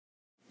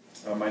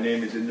My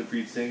name is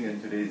Inderpreet Singh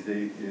and today's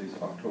date is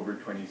October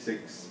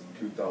 26,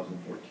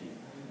 2014.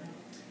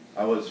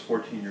 I was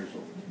 14 years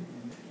old.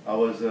 I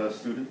was a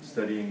student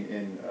studying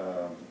in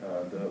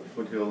the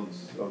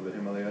foothills of the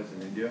Himalayas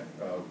in India,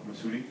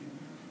 Mussoorie.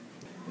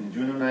 In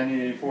June of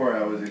 1984,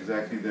 I was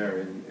exactly there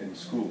in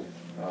school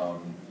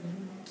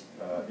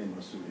in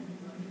Mussoorie.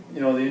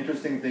 You know, the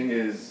interesting thing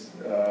is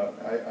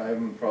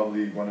I'm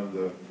probably one of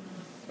the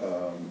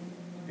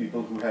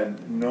people who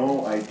had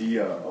no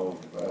idea of,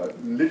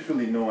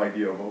 literally no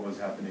idea of what was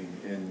happening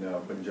in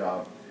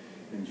Punjab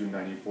in June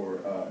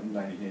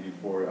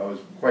 1984. I was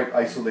quite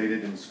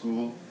isolated in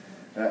school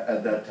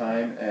at that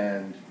time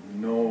and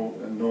no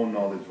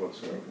knowledge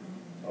whatsoever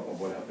of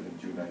what happened in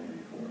June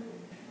 1984.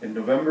 In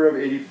November of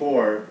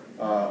 84,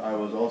 I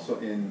was also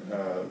in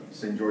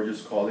St.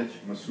 George's College,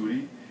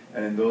 Mussoorie,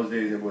 and in those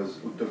days it was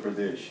Uttar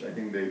Pradesh. I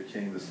think they've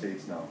changed the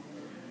states now.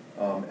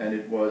 And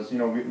it was, you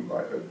know,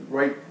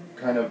 right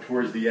kind of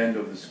towards the end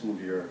of the school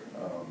year,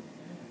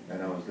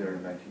 and I was there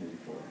in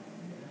 1984.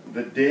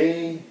 The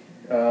day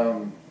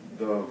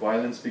the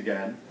violence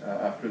began,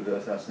 after the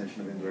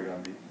assassination of Indira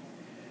Gandhi,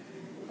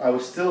 I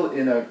was still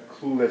in a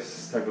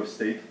clueless type of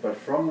state, but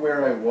from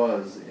where I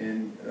was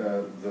in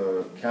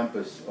the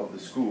campus of the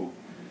school,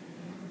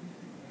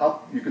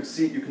 up you can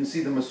see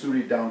the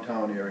Mussoorie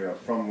downtown area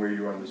from where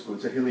you are in the school.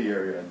 It's a hilly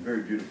area and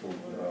very beautiful.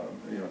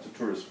 You know, it's a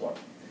tourist spot.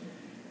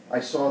 I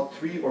saw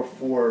 3 or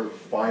 4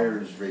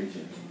 fires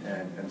raging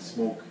and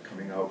smoke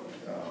coming out.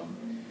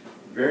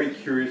 Very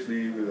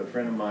curiously, with a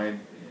friend of mine,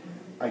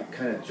 I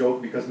kind of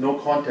joked because no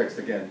context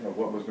again of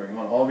what was going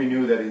on. All we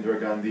knew that Indira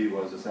Gandhi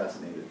was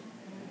assassinated.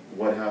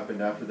 What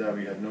happened after that,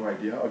 we had no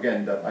idea.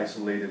 Again, that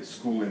isolated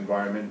school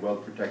environment, well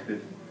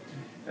protected.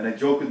 And I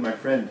joked with my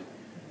friend,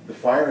 the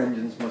fire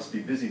engines must be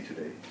busy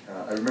today.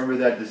 I remember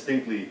that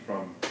distinctly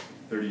from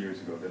 30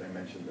 years ago that I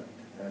mentioned that.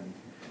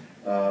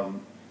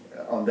 And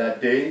on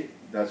that day,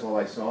 that's all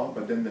I saw.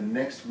 But then the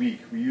next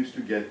week, we used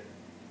to get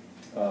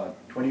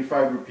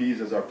 25 rupees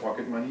as our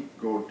pocket money,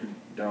 go to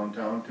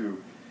downtown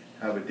to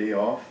have a day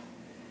off.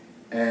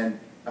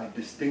 And I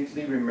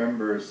distinctly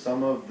remember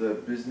some of the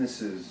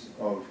businesses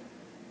of,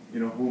 you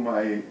know, whom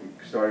I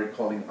started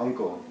calling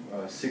uncle,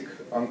 Sikh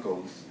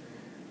uncles,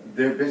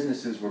 their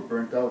businesses were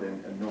burnt out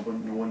and no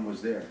one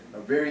was there.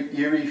 A very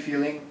eerie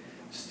feeling,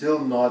 still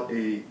not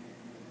a,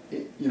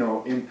 you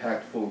know,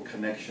 impactful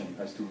connection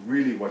as to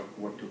really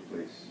what took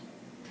place.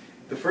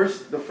 The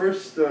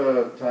first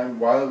time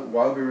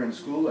while we were in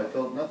school, I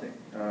felt nothing.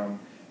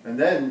 And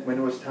then when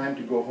it was time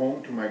to go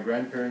home to my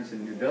grandparents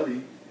in New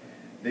Delhi,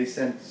 they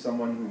sent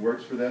someone who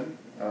works for them,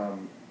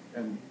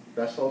 and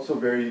that's also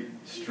very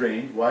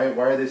strange. Why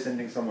are they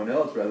sending someone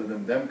else rather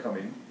than them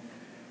coming?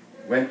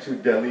 Went to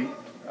Delhi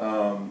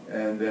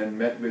and then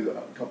met with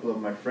a couple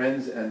of my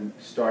friends and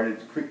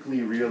started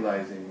quickly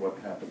realizing what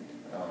happened.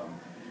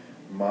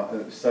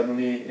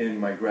 Suddenly in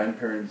my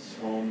grandparents'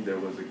 home there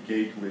was a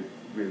gate with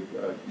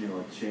you know,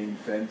 a chain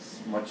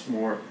fence, much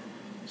more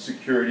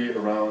security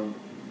around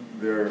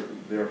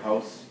their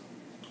house,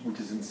 which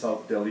is in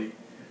South Delhi.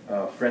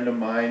 A friend of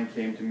mine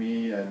came to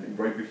me, and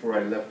right before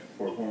I left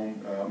for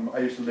home, I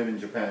used to live in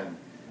Japan,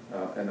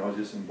 and I was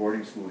just in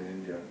boarding school in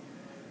India.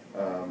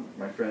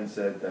 My friend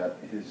said that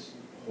his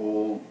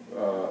whole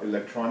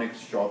electronics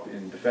shop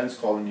in Defense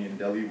Colony in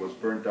Delhi was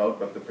burnt out,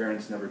 but the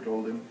parents never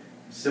told him.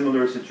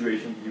 Similar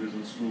situation, he was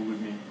in school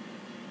with me.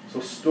 So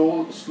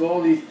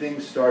slowly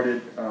things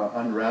started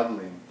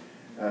unraveling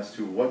as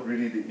to what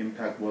really the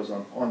impact was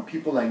on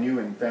people I knew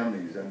and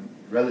families and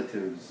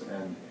relatives.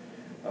 And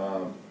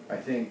I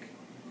think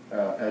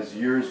as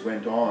years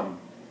went on,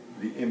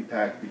 the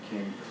impact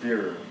became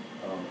clearer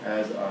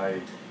as I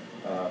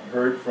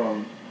heard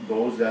from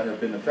those that have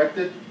been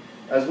affected,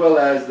 as well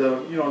as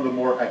the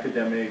more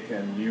academic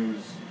and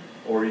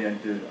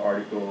news-oriented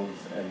articles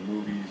and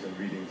movies and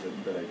readings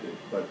that I did.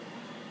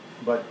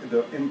 But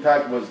the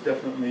impact was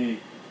definitely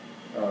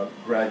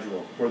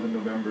gradual for the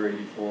November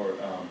 '84.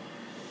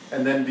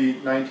 And then the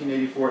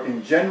 1984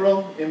 in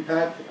general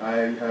impact, I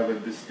have a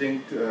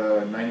distinct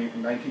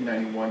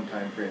 1991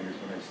 time frame is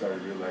when I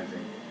started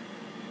realizing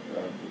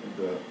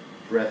the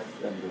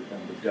breadth and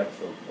the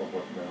depth of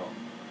what went on.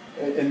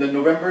 In the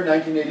November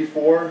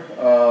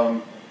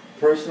 1984,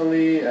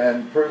 personally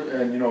and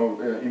you know,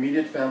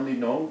 immediate family,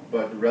 no,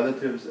 but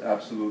relatives,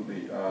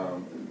 absolutely.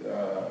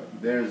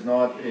 There's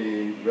not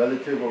a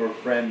relative or a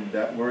friend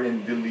that were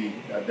in Delhi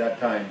at that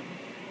time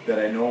that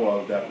I know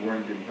of that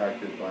weren't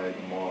impacted by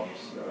the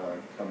mobs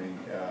coming,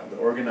 the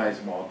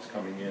organized mobs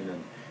coming in,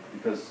 and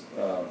because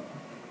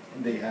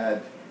they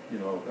had, you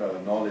know,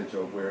 knowledge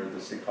of where the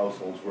Sikh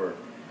households were.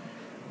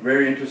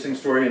 Very interesting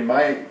story in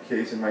my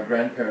case, in my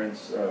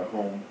grandparents'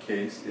 home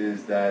case,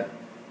 is that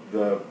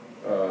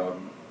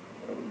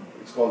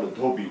it's called a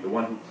dhobi, the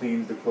one who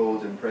cleans the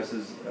clothes and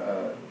presses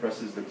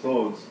the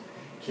clothes,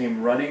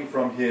 came running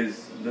from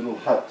his little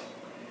hut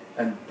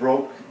and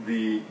broke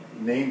the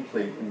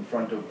nameplate in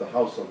front of the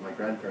house of my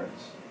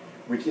grandparents,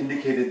 which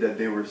indicated that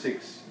they were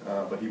Sikhs,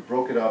 but he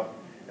broke it up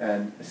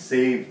and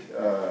saved,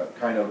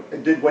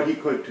 did what he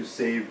could to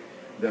save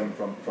them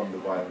from the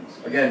violence.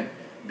 Again,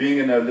 being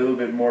in a little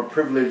bit more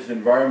privileged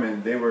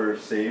environment, they were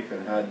safe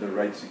and had the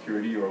right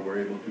security, or were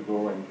able to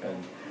go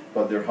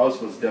but their house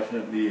was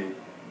definitely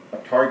a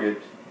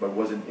target, but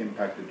wasn't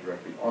impacted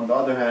directly. On the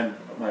other hand,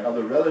 my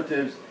other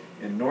relatives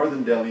in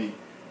northern Delhi,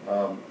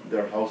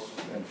 their house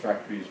and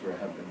factories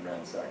have been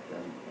ransacked,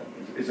 and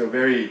it's a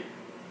very,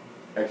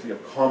 actually a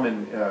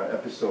common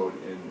episode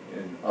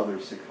in other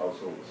Sikh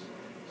households.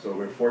 So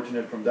we're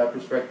fortunate from that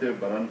perspective,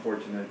 but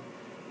unfortunate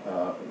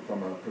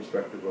from a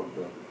perspective of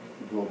the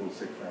global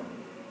Sikh family.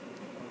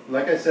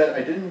 Like I said,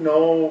 I didn't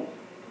know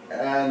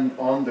and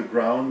on the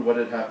ground what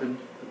had happened,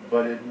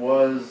 but it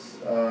was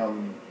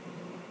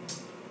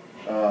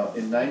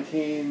in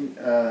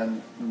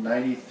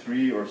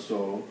 1993 or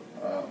so,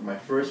 my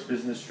first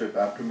business trip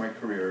after my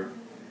career.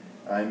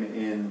 I'm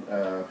in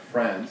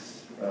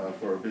France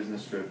for a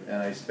business trip,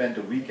 and I spent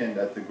a weekend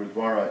at the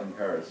Gurdwara in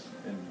Paris,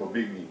 in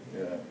Bobigny,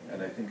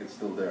 and I think it's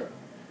still there.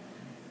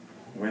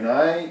 When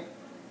I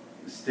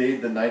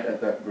stayed the night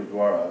at that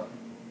Gurdwara,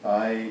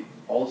 I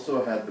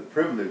also had the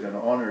privilege and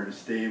honor to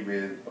stay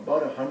with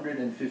about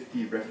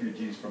 150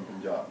 refugees from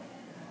Punjab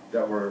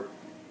that were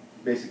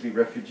basically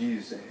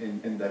refugees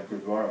in that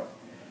Gurdwara.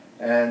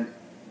 And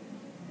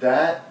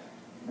that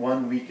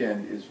one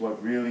weekend is what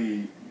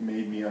really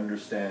made me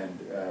understand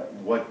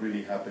what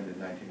really happened in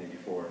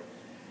 1984.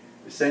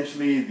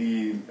 Essentially,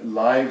 the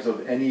lives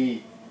of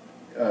any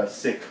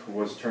Sikh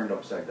was turned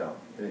upside down,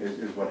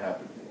 is what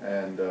happened.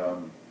 And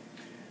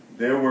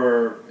there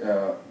were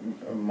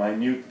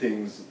minute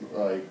things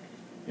like,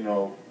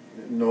 no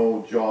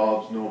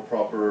jobs, no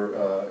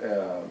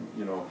proper,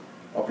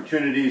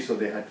 opportunities, so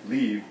they had to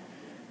leave.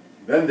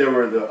 Then there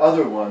were the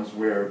other ones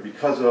where,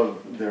 because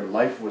of their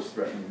life was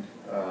threatened,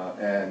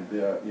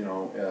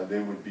 they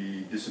would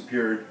be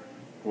disappeared,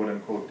 quote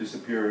unquote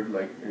disappeared,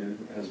 like it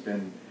has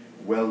been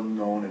well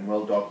known and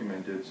well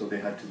documented, so they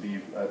had to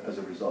leave as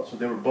a result. So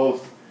there were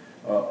both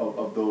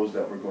of those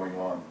that were going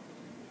on.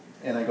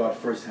 And I got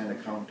first-hand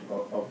account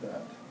of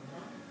that.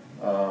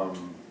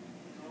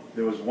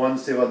 There was one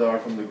Sevadar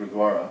from the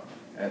Gurdwara,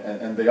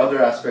 and the other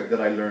aspect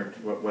that I learned,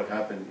 what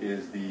happened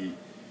is the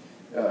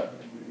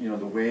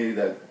way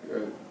that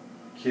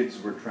kids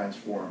were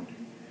transformed.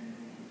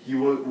 He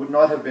would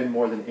not have been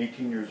more than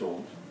 18 years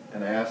old,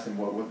 and I asked him,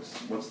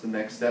 what's the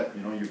next step?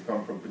 You've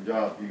come from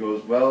Punjab. He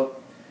goes, well,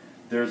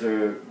 there's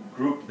a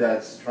group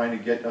that's trying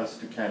to get us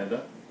to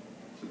Canada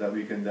so that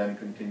we can then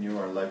continue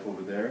our life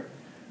over there.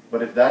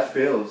 But if that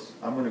fails,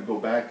 I'm going to go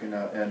back, and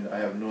I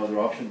have no other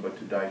option but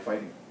to die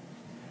fighting.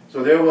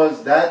 So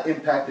that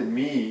impacted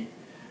me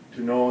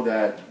to know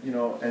that,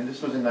 and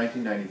this was in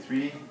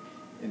 1993,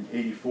 in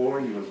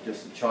 84, he was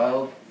just a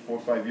child, 4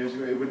 or 5 years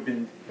ago. It would have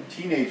been a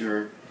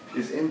teenager,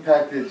 is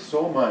impacted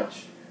so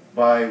much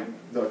by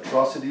the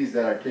atrocities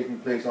that are taking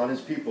place on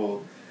his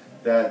people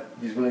that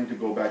he's willing to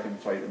go back and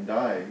fight and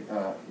die,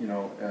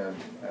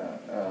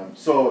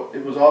 so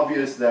it was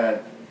obvious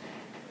that,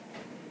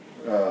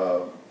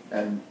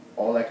 and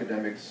all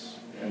academics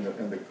and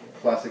the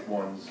classic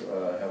ones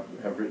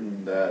have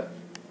written that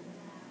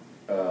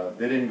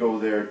they didn't go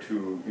there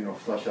to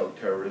flush out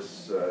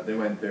terrorists. They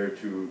went there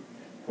to,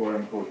 quote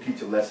unquote,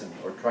 teach a lesson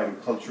or try to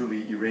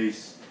culturally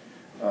erase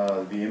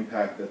the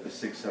impact that the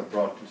Sikhs have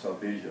brought to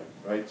South Asia,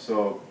 right?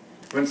 So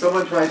when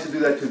someone tries to do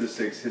that to the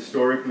Sikhs,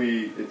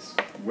 historically it's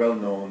well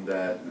known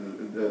that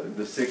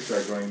the Sikhs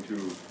are going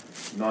to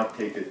not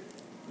take it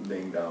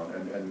laying down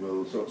and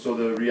will. So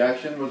the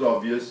reaction was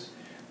obvious.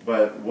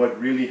 But what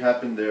really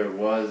happened there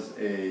was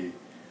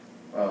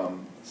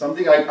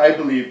something I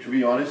believe, to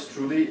be honest,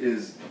 truly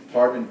is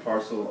part and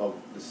parcel of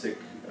the Sikh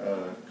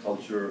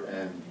culture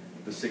and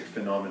the Sikh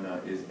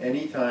phenomena, is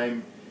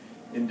anytime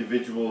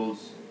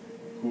individuals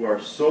who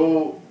are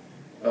so,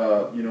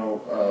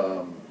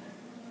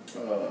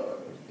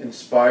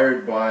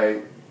 inspired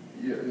by,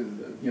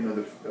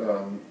 the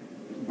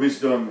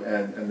wisdom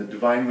and the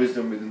divine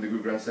wisdom within the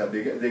Guru Granth Sahib,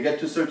 they get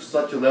to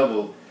such a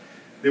level,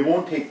 they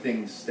won't take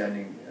things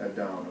standing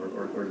down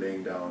or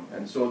laying down.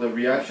 And so the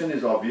reaction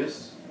is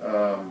obvious,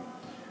 and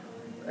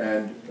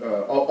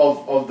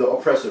of the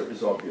oppressor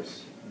is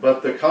obvious.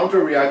 But the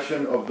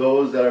counter-reaction of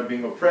those that are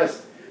being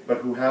oppressed, but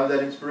who have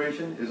that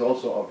inspiration, is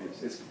also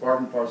obvious. It's part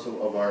and parcel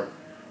of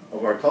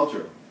our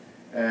culture.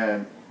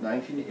 And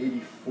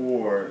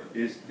 1984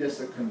 is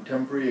just a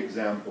contemporary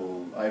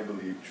example, I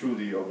believe,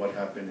 truly, of what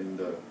happened in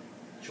the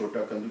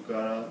Chota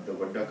Kalukara, the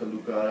Vadda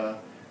Kalukara,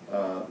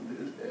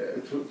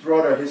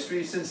 throughout our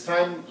history, since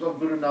times of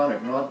Guru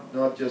Nanak,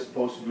 not just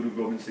post Guru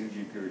Gobind Singh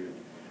Ji period.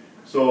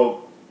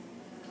 So,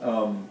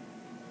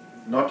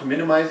 not to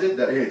minimize it,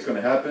 that hey, it's going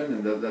to happen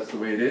and that's the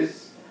way it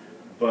is,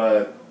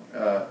 but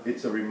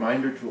it's a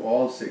reminder to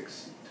all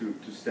Sikhs to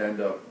stand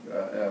up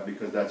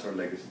because that's our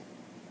legacy.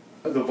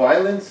 The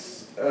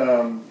violence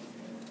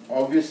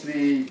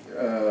obviously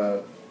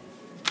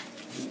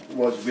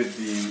was with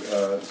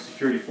the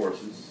security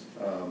forces.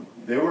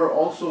 There were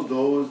also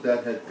those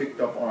that had picked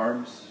up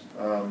arms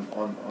on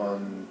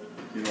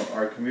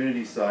our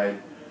community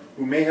side,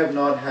 who may have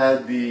not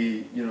had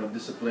the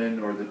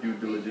discipline or the due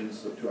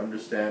diligence to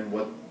understand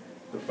what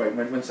the fight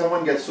meant. When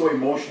someone gets so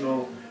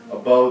emotional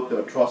about the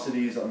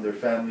atrocities on their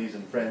families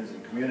and friends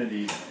and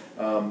community,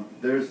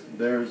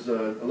 there's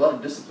a lot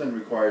of discipline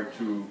required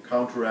to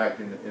counteract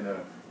in an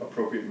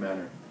appropriate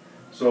manner.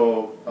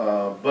 So,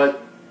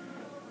 but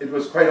it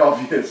was quite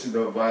obvious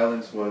the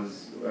violence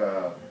was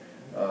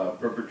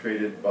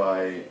perpetrated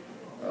by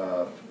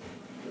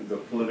the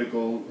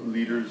political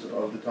leaders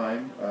of the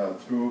time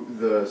through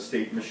the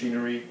state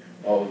machinery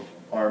of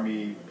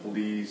army,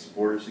 police,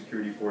 border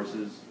security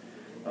forces,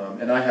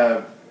 and I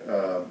have,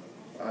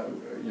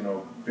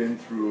 been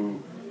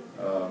through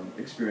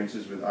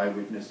experiences with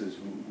eyewitnesses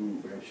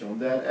who have shown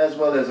that, as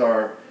well as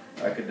our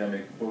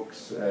academic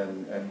books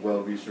and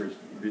well-researched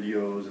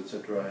videos,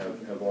 etc.,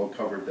 have all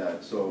covered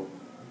that. So,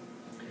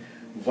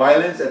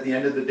 violence at the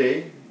end of the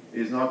day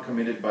is not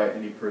committed by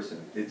any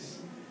person.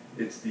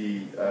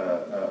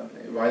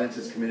 Violence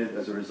is committed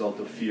as a result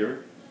of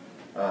fear,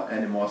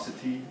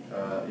 animosity,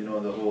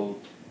 the whole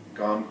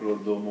Kam,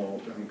 Krodh,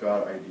 Lomo,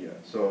 Ahankar idea.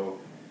 So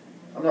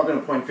I'm not going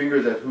to point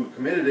fingers at who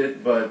committed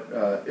it, but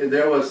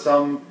there was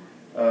some,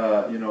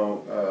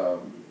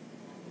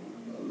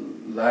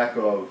 lack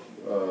of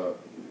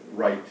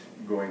right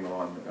going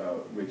on,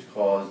 which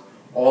caused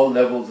all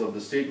levels of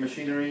the state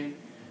machinery,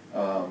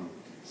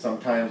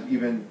 sometimes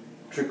even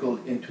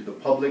trickled into the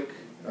public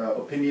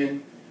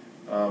opinion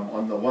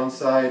on the one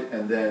side,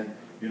 and then,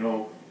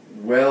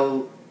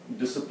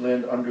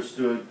 well-disciplined,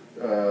 understood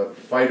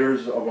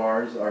fighters of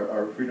ours,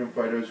 our freedom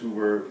fighters who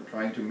were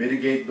trying to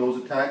mitigate those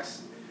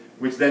attacks,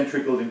 which then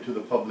trickled into the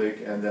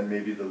public, and then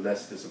maybe the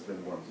less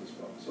disciplined ones as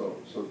well.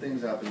 So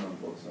things happened on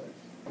both sides.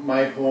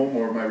 My home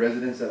or my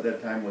residence at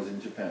that time was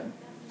in Japan.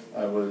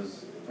 I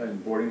was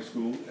in boarding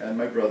school, and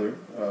my brother,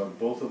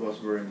 both of us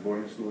were in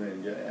boarding school in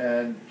India,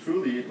 and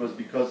truly it was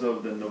because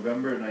of the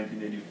November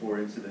 1984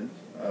 incident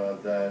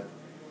that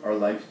our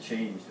life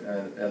changed,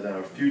 and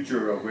our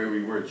future of where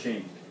we were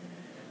changed.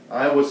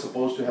 I was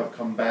supposed to have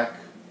come back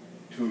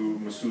to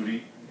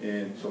Mussoorie,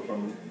 so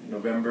from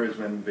November is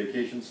when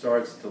vacation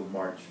starts till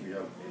March, we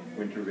have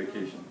winter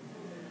vacation.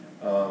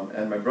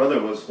 And my brother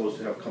was supposed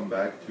to have come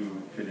back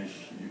to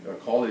finish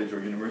college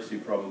or university,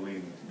 probably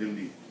in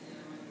Delhi.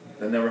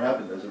 That never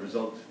happened. As a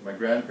result, my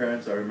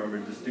grandparents, I remember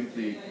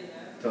distinctly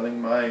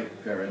telling my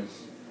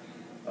parents,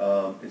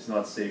 it's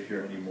not safe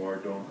here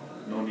anymore,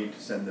 no need to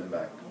send them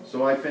back.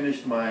 So I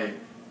finished my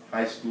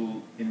high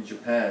school in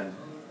Japan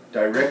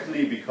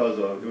directly because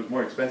of, it was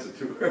more expensive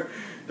too,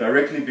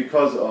 directly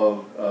because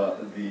of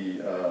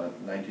the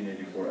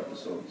 1984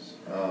 episodes.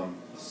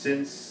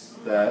 Since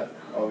that,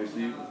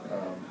 obviously,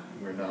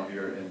 we're now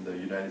here in the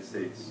United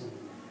States,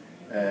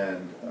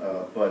 and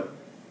but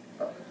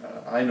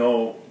I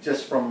know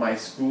just from my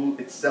school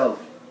itself,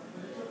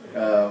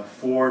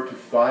 4 to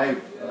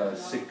 5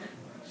 Sikh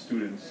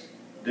students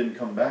didn't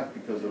come back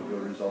because of the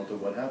result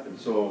of what happened.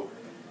 So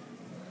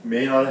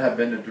may not have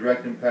been a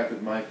direct impact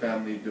with my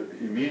family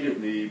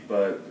immediately,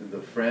 but the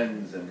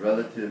friends and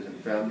relatives and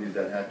families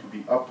that had to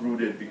be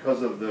uprooted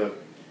because of the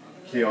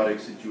chaotic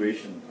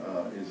situation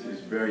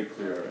is very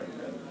clear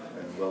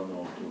and well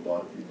known to a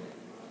lot of people.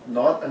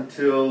 Not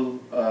until,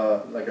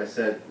 like I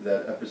said,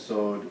 that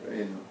episode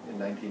in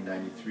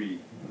 1993,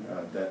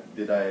 that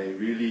did I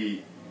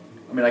really,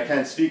 I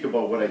can't speak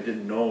about what I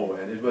didn't know,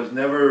 and it was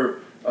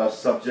never a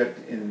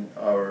subject in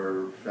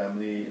our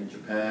family in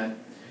Japan.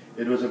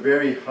 It was a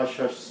very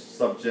hush-hush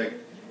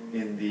subject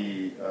in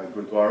the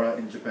Gurdwara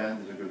in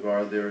Japan. There's a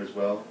Gurdwara there as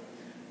well.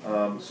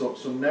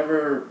 So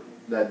never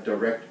that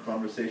direct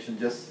conversation,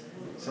 just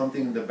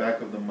something in the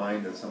back of the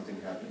mind that something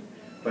happened.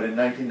 But in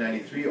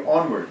 1993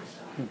 onwards,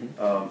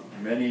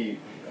 many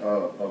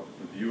of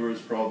the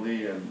viewers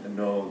probably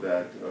know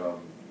that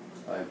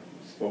I've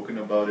spoken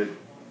about it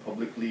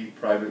publicly,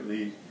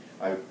 privately.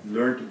 I've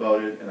learned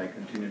about it, and I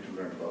continue to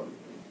learn about it.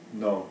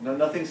 No,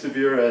 nothing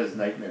severe as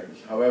nightmares.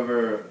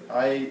 However,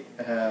 I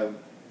have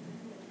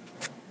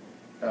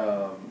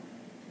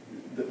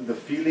the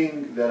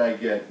feeling that I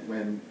get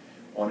when,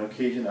 on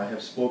occasion, I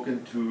have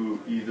spoken to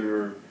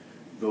either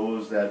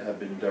those that have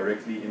been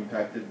directly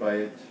impacted by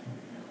it,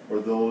 or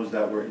those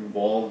that were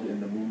involved in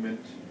the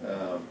movement,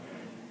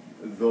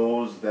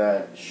 those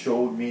that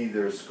showed me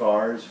their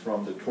scars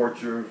from the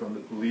torture from the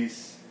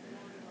police.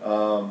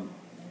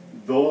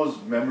 Those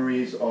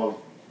memories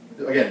of,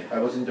 again, I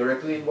wasn't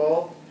directly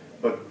involved,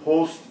 but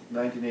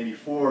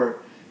post-1984,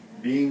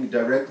 being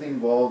directly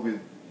involved with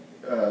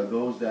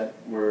those that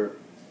were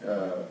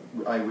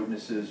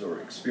eyewitnesses or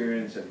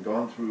experienced and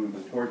gone through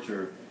the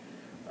torture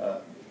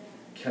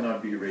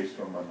cannot be erased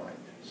from my mind.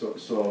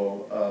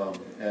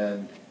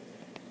 And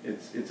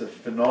it's a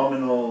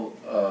phenomenal,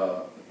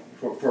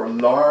 for a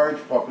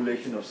large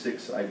population of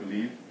Sikhs, I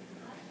believe,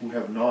 who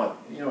have not,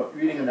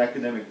 reading an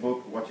academic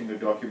book, watching a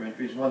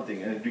documentary is one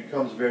thing, and it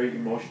becomes very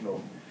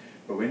emotional.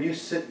 But when you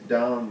sit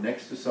down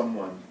next to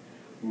someone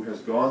who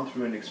has gone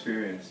through an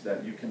experience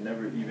that you can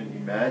never even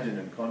imagine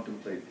and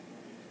contemplate,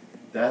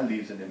 that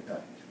leaves an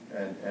impact.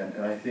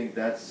 And I think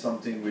that's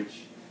something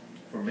which,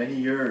 for many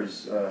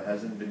years,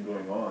 hasn't been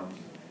going on.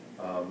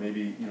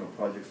 Maybe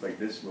projects like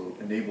this will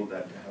enable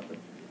that to happen.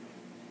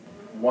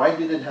 Why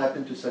did it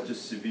happen to such a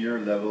severe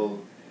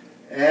level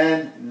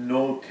and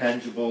no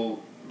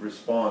tangible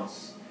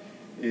response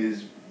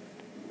is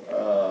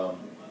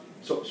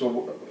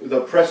so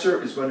the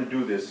oppressor is going to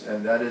do this,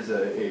 and that is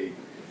a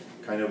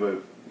kind of a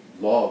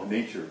law of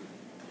nature.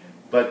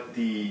 But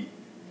the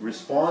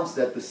response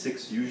that the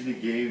Sikhs usually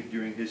gave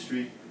during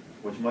history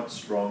was much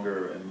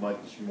stronger and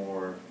much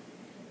more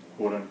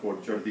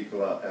quote-unquote Chardi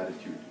Kala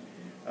attitude.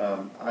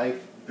 I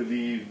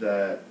believe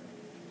that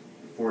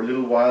for a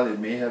little while it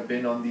may have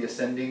been on the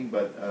ascending,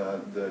 but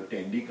the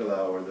Tendi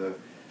Kala, or the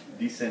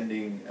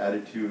descending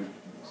attitude,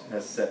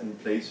 has set in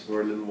place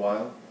for a little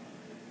while.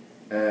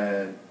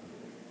 And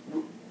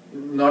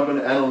I'm not going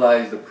to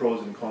analyze the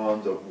pros and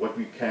cons of what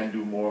we can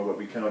do more, what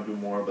we cannot do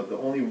more, but the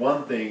only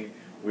one thing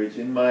which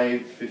in my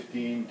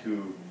 15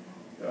 to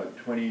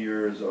 20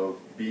 years of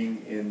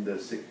being in the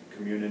Sikh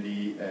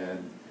community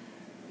and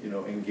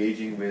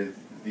engaging with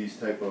these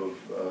type of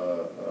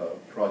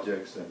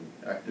projects and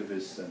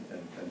activists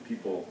and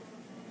people,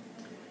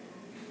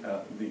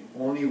 the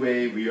only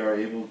way we are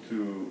able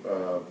to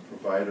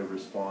provide a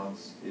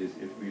response is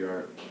if we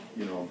are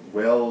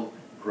well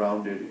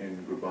grounded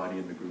in Gurbani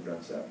and the Guru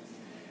Granth Sahib.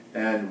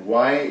 And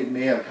why it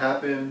may have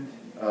happened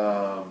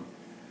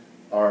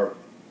are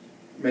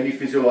many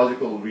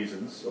physiological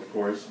reasons, of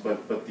course,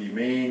 but the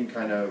main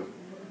kind of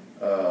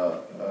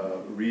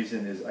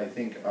reason is, I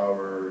think,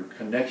 our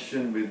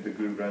connection with the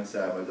Guru Granth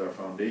Sahib as our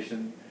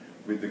foundation,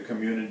 with the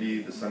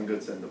community, the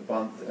Sangats and the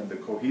Panth, and the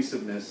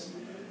cohesiveness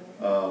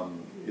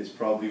is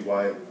probably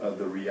why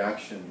the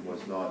reaction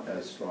was not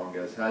as strong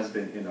as has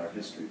been in our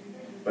history.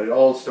 But it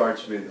all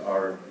starts with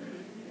our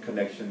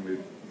connection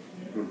with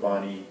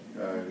Gurbani,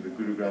 the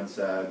Guru Granth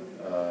Sahib,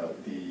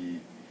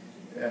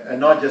 and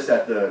not just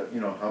at the,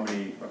 how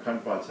many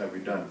Akhand Paths have we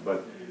done,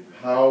 but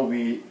how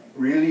we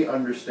really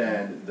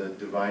understand the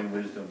divine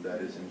wisdom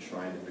that is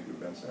enshrined in the Guru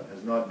Granth Sahib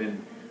has not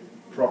been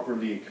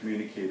properly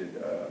communicated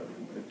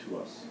to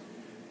us.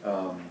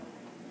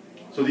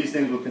 So these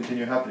things will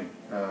continue happening,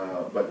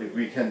 but if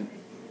we can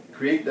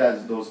create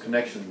those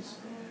connections,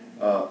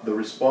 the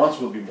response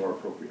will be more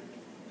appropriate.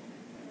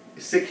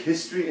 Sikh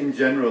history in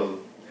general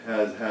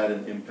has had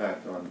an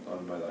impact on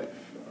my life.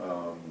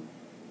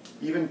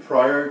 Even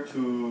prior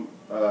to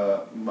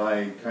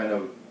my kind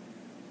of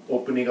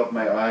opening up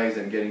my eyes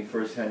and getting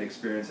first-hand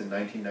experience in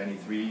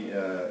 1993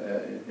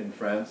 in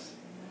France,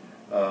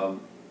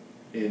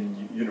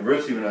 in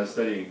university when I was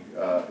studying,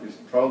 it was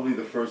probably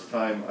the first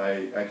time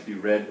I actually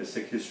read a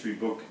Sikh history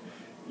book,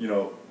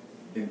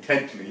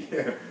 intently.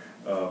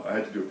 I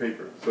had to do a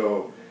paper.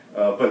 So,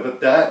 but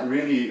that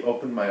really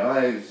opened my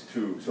eyes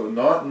to, so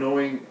not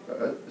knowing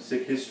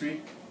Sikh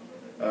history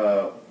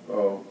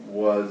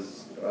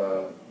was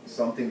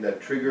something that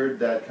triggered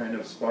that kind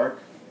of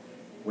spark.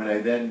 When I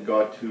then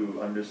got to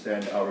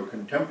understand our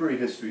contemporary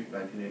history,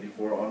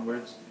 1984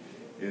 onwards,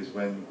 is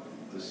when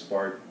the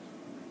spark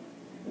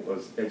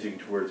was edging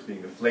towards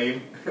being a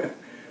flame.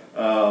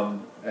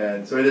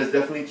 And so it has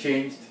definitely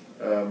changed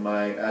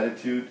my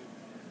attitude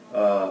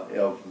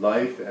of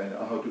life and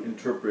how to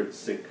interpret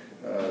Sikh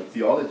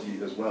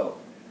theology as well.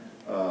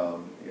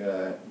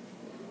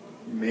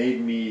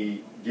 Gave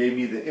me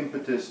the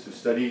impetus to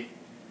study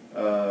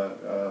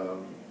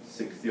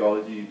Sikh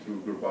theology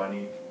through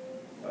Gurbani,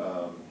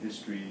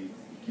 history,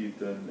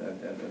 Kirtan,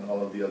 and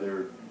all of the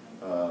other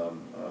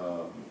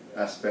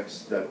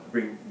aspects that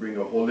bring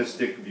a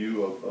holistic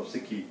view of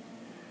Sikhi.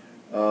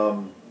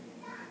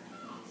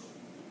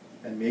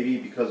 And maybe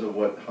because of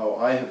how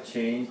I have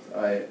changed,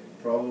 I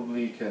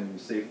probably can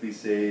safely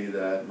say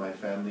that my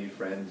family,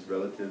 friends,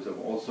 relatives have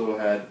also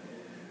had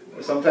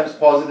sometimes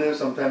positive,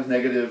 sometimes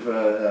negative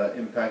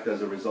impact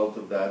as a result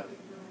of that.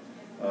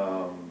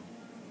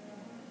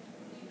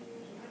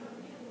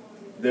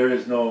 There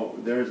is no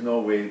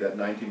way that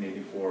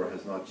 1984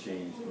 has not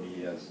changed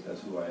me as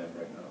who I am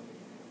right now.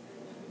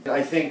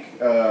 I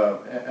think,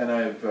 and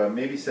I've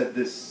maybe said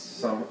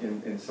this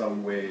in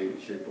some way,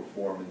 shape, or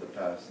form in the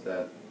past,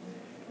 that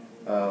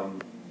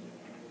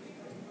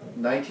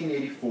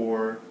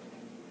 1984,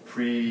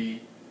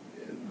 pre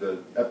the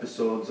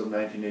episodes of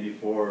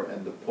 1984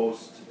 and the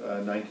post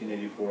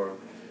 1984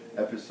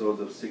 episodes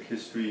of Sikh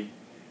history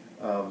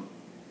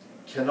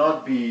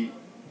cannot be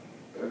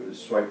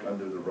swiped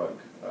under the rug.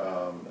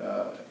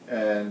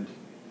 And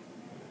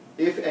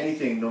if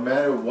anything, no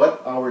matter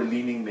what our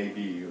leaning may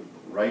be,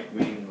 right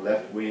wing,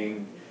 left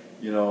wing,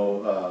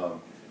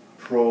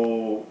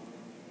 pro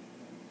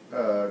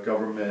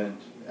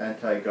government,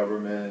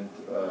 anti-government,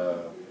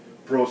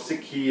 pro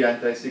Sikhi,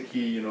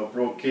 anti-Sikhi,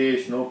 pro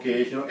Kesh, no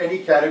Kesh, any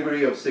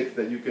category of Sikh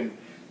that you can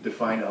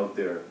define out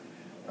there.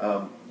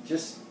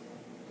 Just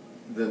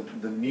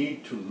the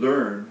need to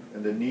learn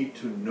and the need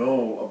to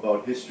know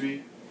about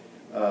history,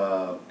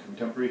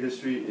 contemporary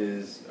history,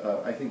 is,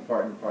 I think,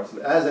 part and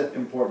parcel, as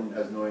important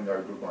as knowing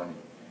our Gurbani,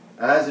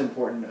 as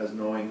important as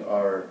knowing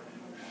our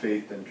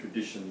faith and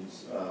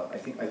traditions. I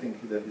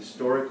think the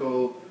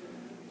historical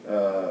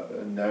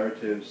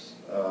narratives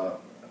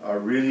are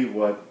really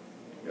what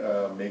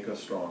make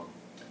us strong.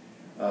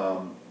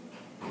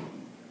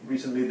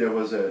 Recently there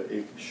was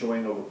a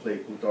showing of a play,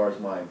 Kultar's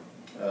Mine,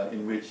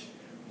 in which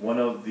one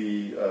of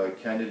the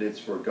candidates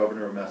for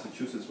governor of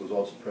Massachusetts, was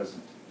also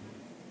present.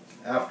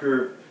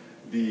 After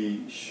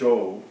the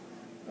show,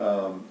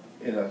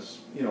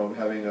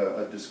 having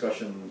a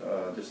discussion,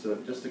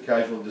 just a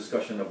casual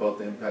discussion about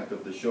the impact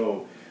of the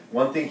show,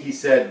 one thing he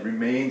said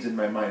remains in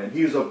my mind, and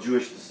he is of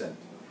Jewish descent,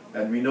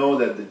 and we know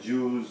that the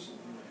Jews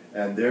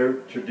and their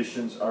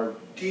traditions are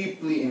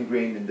deeply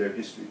ingrained in their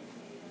history.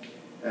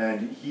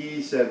 And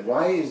he said,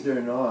 why is there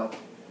not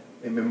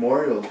a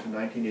memorial to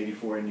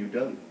 1984 in New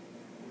Delhi?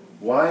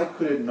 Why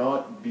could it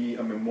not be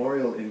a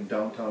memorial in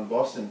downtown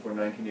Boston for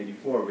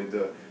 1984 with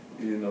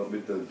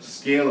the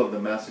scale of the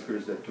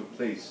massacres that took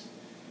place?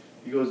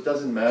 He goes,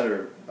 doesn't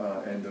matter,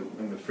 and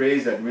the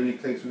phrase that really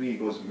clicks with me, he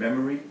goes,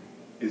 memory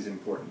is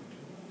important.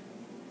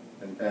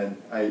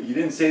 He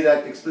didn't say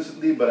that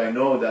explicitly, but I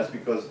know that's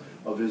because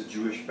of his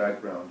Jewish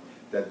background,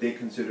 that they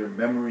consider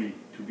memory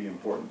to be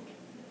important.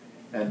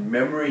 And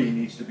memory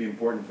needs to be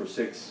important for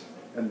Sikhs,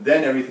 and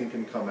then everything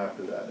can come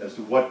after that, as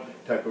to what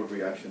type of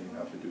reaction you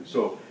have to do.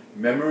 So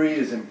memory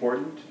is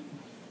important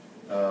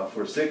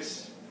for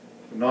Sikhs,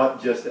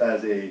 not just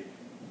as a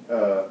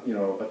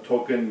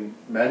token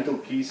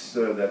mantelpiece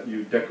that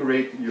you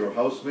decorate your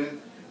house with,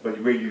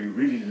 but where you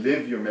really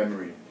live your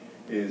memory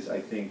is, I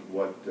think,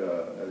 what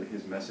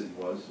his message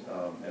was.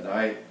 And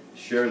I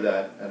share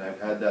that, and I've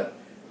had that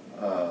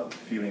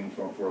feeling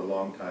for a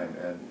long time.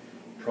 And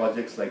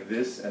projects like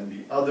this and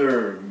the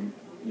other,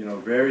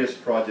 various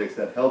projects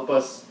that help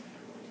us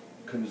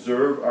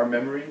conserve our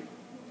memory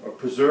or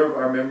preserve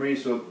our memory,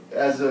 so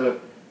as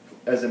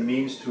a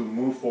means to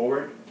move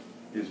forward,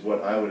 is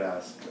what I would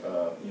ask,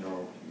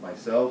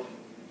 myself,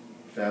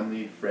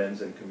 family,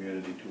 friends, and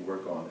community to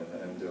work on,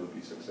 and there will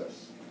be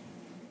success.